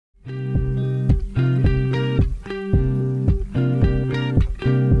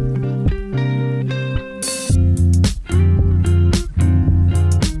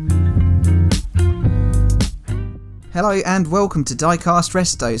Hello and welcome to Diecast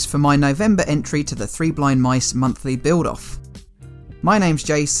Restos for my November entry to the Three Blind Mice monthly build-off. My name's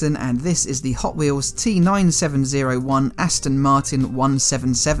Jason and this is the Hot Wheels T9701 Aston Martin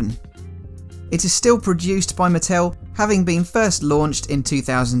One-77. It is still produced by Mattel, having been first launched in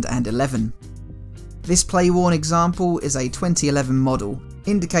 2011. This playworn example is a 2011 model,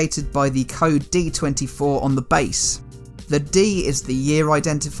 indicated by the code D24 on the base. The D is the year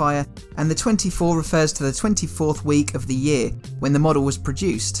identifier, and the 24 refers to the 24th week of the year when the model was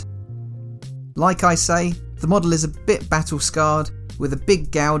produced. Like I say, the model is a bit battle scarred, with a big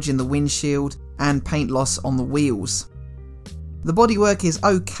gouge in the windshield and paint loss on the wheels. The bodywork is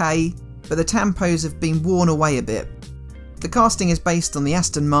okay, but the tampos have been worn away a bit. The casting is based on the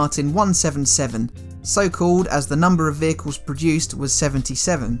Aston Martin One-77, so called as the number of vehicles produced was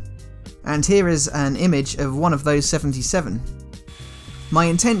 77. And here is an image of one of those 77. My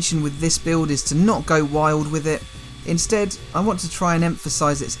intention with this build is to not go wild with it. Instead, I want to try and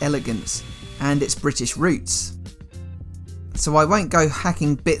emphasise its elegance and its British roots. So I won't go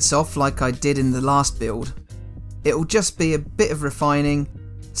hacking bits off like I did in the last build. It'll just be a bit of refining,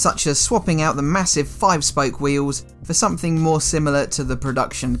 such as swapping out the massive 5-spoke wheels for something more similar to the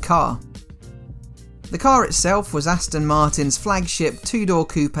production car. The car itself was Aston Martin's flagship two-door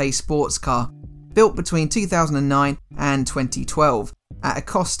coupe sports car, built between 2009 and 2012 at a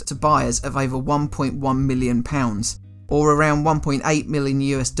cost to buyers of over £1.1 million, or around $1.8 million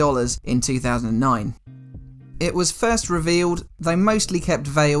in 2009. It was first revealed, though mostly kept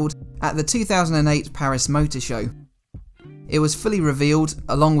veiled, at the 2008 Paris Motor Show. It was fully revealed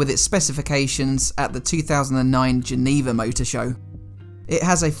along with its specifications at the 2009 Geneva Motor Show. It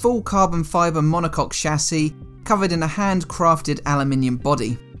has a full carbon fibre monocoque chassis covered in a handcrafted aluminium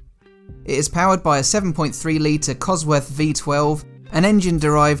body. It is powered by a 7.3 litre Cosworth V12, an engine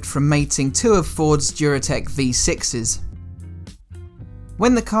derived from mating two of Ford's Duratec V6s.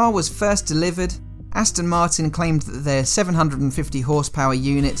 When the car was first delivered, Aston Martin claimed that their 750 horsepower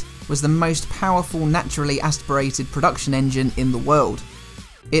unit was the most powerful naturally aspirated production engine in the world.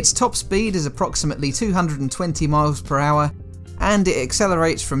 Its top speed is approximately 220 miles per hour, and it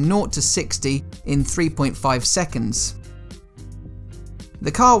accelerates from 0 to 60 in 3.5 seconds.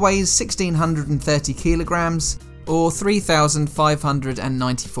 The car weighs 1,630 kilograms, or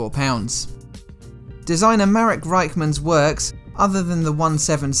 3,594 pounds. Designer Marek Reichmann's works, other than the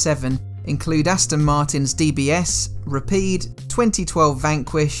One-77, include Aston Martin's DBS, Rapide, 2012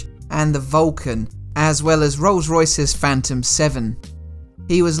 Vanquish, and the Vulcan, as well as Rolls-Royce's Phantom 7.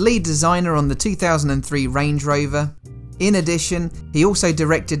 He was lead designer on the 2003 Range Rover. In addition, he also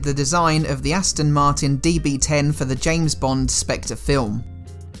directed the design of the Aston Martin DB10 for the James Bond Spectre film.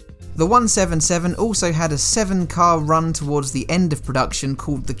 The One-77 also had a 7-car run towards the end of production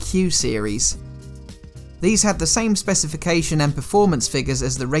called the Q Series. These had the same specification and performance figures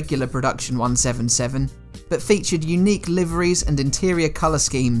as the regular production One-77, but featured unique liveries and interior colour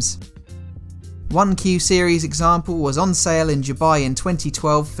schemes. One Q Series example was on sale in Dubai in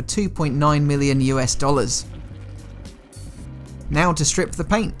 2012 for $2.9 million. Now to strip the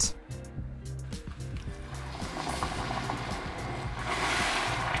paint.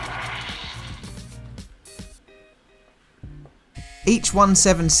 Each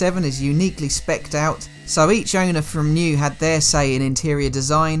One-77 is uniquely specced out, so each owner from new had their say in interior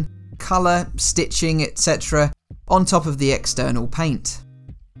design, colour, stitching, etc. on top of the external paint.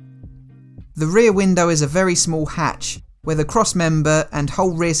 The rear window is a very small hatch, where the crossmember and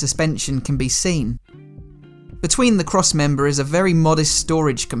whole rear suspension can be seen. Between the crossmember is a very modest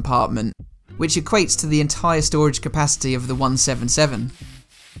storage compartment, which equates to the entire storage capacity of the One-77.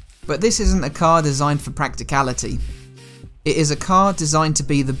 But this isn't a car designed for practicality. It is a car designed to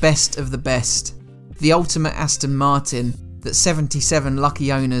be the best of the best, the ultimate Aston Martin that 77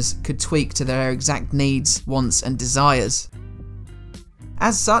 lucky owners could tweak to their exact needs, wants and desires.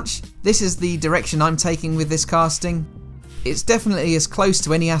 As such, this is the direction I'm taking with this casting. It's definitely as close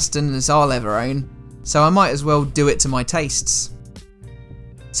to any Aston as I'll ever own, so I might as well do it to my tastes.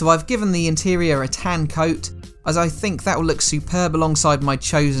 So I've given the interior a tan coat, as I think that will look superb alongside my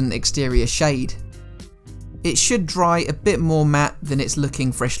chosen exterior shade. It should dry a bit more matte than it's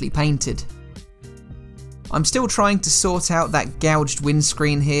looking freshly painted. I'm still trying to sort out that gouged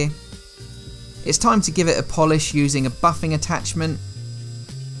windscreen here. It's time to give it a polish using a buffing attachment.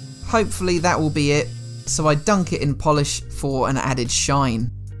 Hopefully that will be it, so I dunk it in polish for an added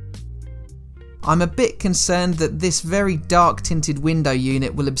shine. I'm a bit concerned that this very dark tinted window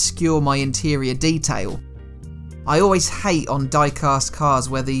unit will obscure my interior detail. I always hate on die-cast cars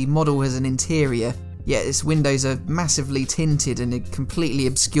where the model has an interior, yet its windows are massively tinted and it completely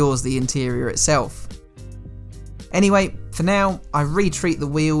obscures the interior itself. Anyway, for now, I retreat the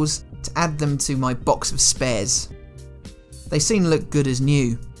wheels to add them to my box of spares. They soon look good as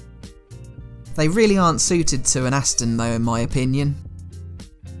new. They really aren't suited to an Aston though, in my opinion.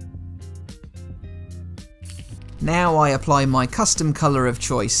 Now I apply my custom colour of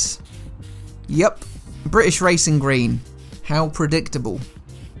choice. Yup, British Racing Green. How predictable.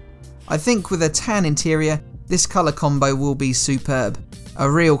 I think with a tan interior, this colour combo will be superb. A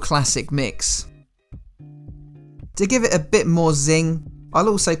real classic mix. To give it a bit more zing, I'll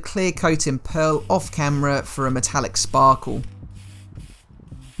also clear coat in pearl off camera for a metallic sparkle.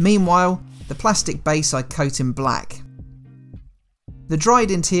 Meanwhile, the plastic base I coat in black. The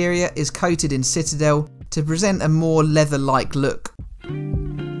dried interior is coated in citadel to present a more leather-like look.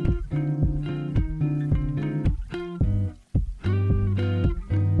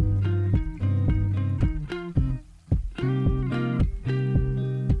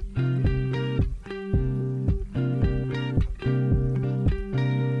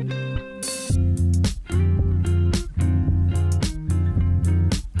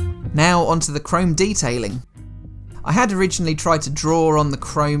 Now onto the chrome detailing. I had originally tried to draw on the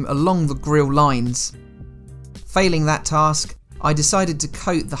chrome along the grille lines. Failing that task, I decided to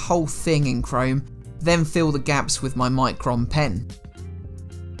coat the whole thing in chrome, then fill the gaps with my Micron pen.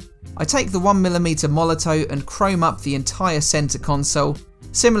 I take the 1mm Molotow and chrome up the entire centre console,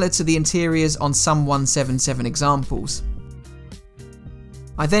 similar to the interiors on some 177 examples.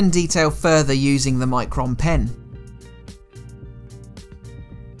 I then detail further using the Micron pen.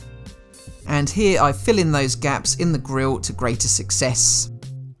 And here I fill in those gaps in the grille to greater success.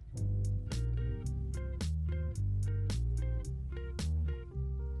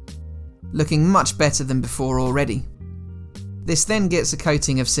 Looking much better than before already. This then gets a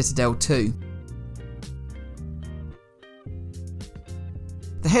coating of Citadel too.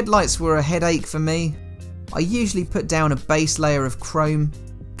 The headlights were a headache for me. I usually put down a base layer of chrome,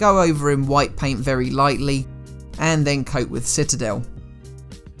 go over in white paint very lightly, and then coat with Citadel.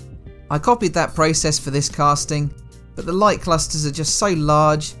 I copied that process for this casting, but the light clusters are just so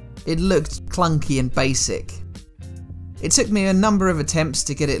large, it looked clunky and basic. It took me a number of attempts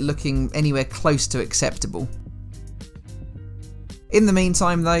to get it looking anywhere close to acceptable. In the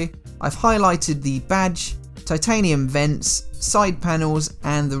meantime though, I've highlighted the badge, titanium vents, side panels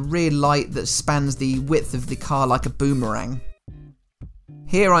and the rear light that spans the width of the car like a boomerang.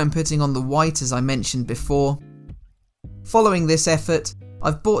 Here I'm putting on the white as I mentioned before. Following this effort,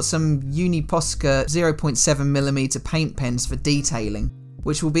 I've bought some Uniposca 0.7mm paint pens for detailing,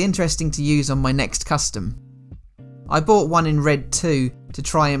 which will be interesting to use on my next custom. I bought one in red too, to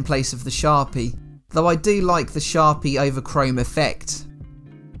try in place of the Sharpie, though I do like the Sharpie over chrome effect.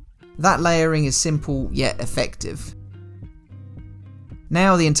 That layering is simple yet effective.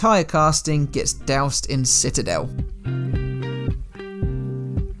 Now the entire casting gets doused in Citadel.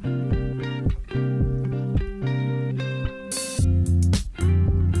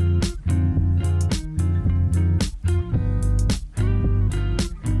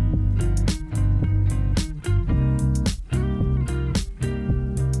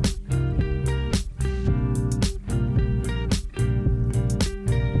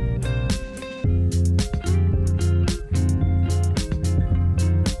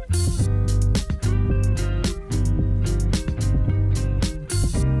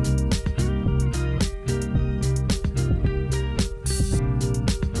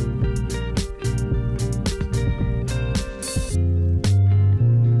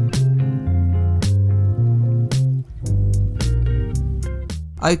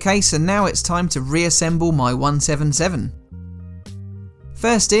 Okay, so now it's time to reassemble my 177.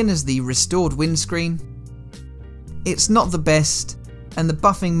 First in is the restored windscreen. It's not the best, and the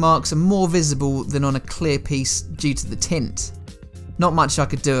buffing marks are more visible than on a clear piece due to the tint. Not much I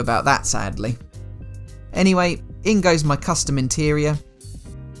could do about that, sadly. Anyway, in goes my custom interior.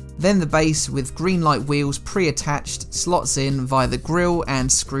 Then the base with green light wheels pre-attached slots in via the grille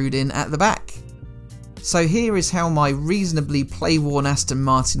and screwed in at the back. So here is how my reasonably play-worn Aston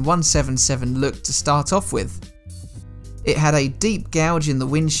Martin 177 looked to start off with. It had a deep gouge in the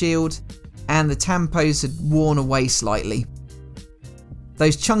windshield, and the tampos had worn away slightly.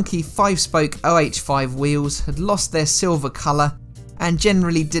 Those chunky 5-spoke OH5 wheels had lost their silver colour and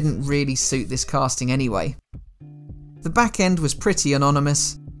generally didn't really suit this casting anyway. The back end was pretty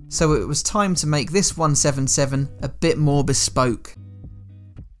anonymous, so it was time to make this 177 a bit more bespoke.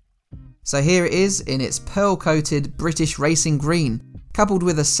 So here it is in its pearl-coated British Racing Green, coupled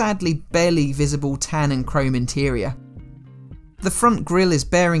with a sadly barely visible tan and chrome interior. The front grille is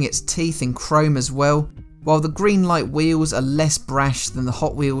baring its teeth in chrome as well, while the green light wheels are less brash than the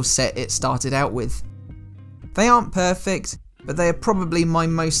Hot Wheels set it started out with. They aren't perfect, but they are probably my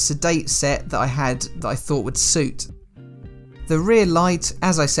most sedate set that I had that I thought would suit. The rear light,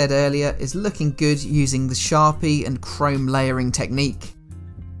 as I said earlier, is looking good using the Sharpie and chrome layering technique,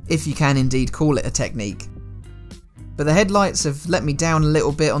 if you can indeed call it a technique. But the headlights have let me down a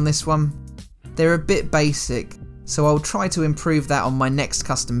little bit on this one. They're a bit basic, so I'll try to improve that on my next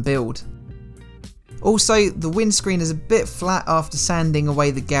custom build. Also, the windscreen is a bit flat after sanding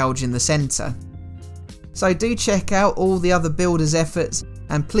away the gouge in the centre. So do check out all the other builders' efforts,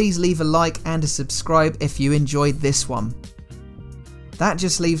 and please leave a like and a subscribe if you enjoyed this one. That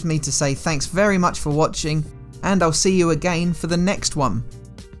just leaves me to say thanks very much for watching, and I'll see you again for the next one.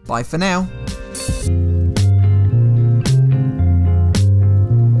 Bye for now.